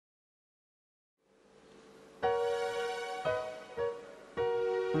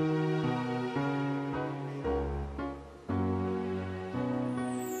There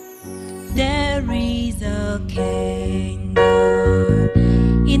is a candle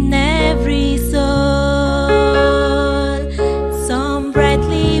in every soul, some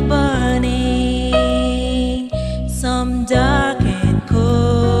brightly burning, some dark and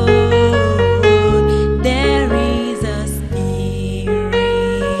cold. There is a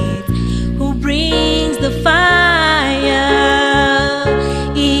spirit who brings the fire,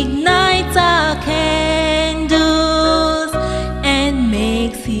 ignites our candles, and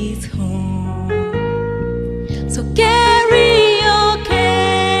makes his home. So carry your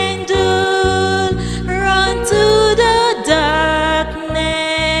candle, run to the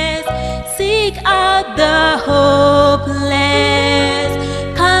darkness, seek out the hopeless,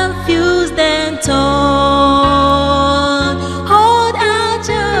 confused and torn. Hold out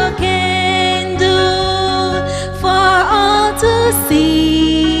your candle for all to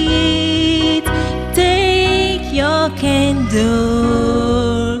see. Take your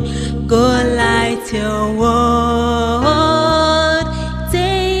candle, go light your world.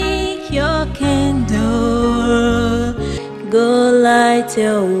 Take your candle, go light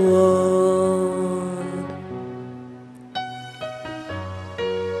your world.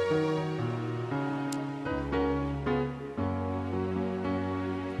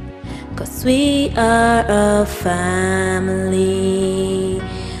 'Cause we are a family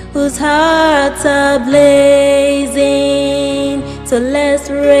whose hearts are blazing. So let's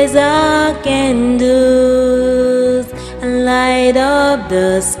raise our candles and light up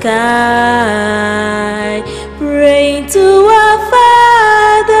the sky, praying to our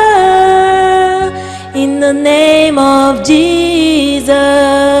Father in the name of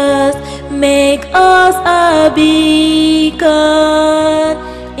Jesus. Make us a beacon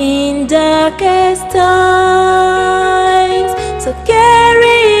in darkest times. So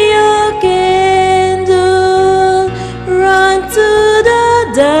carry your candle, run to the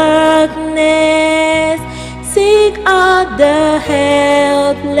darkness, seek out the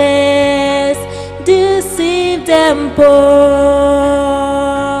helpless, deceive them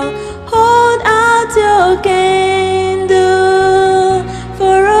poor. Hold out your candle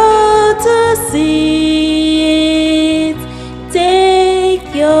for all to see. Take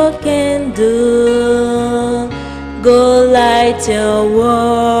your candle, go light your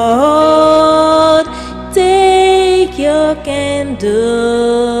world. Take your candle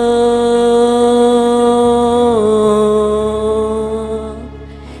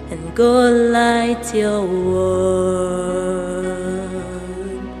and go light your world.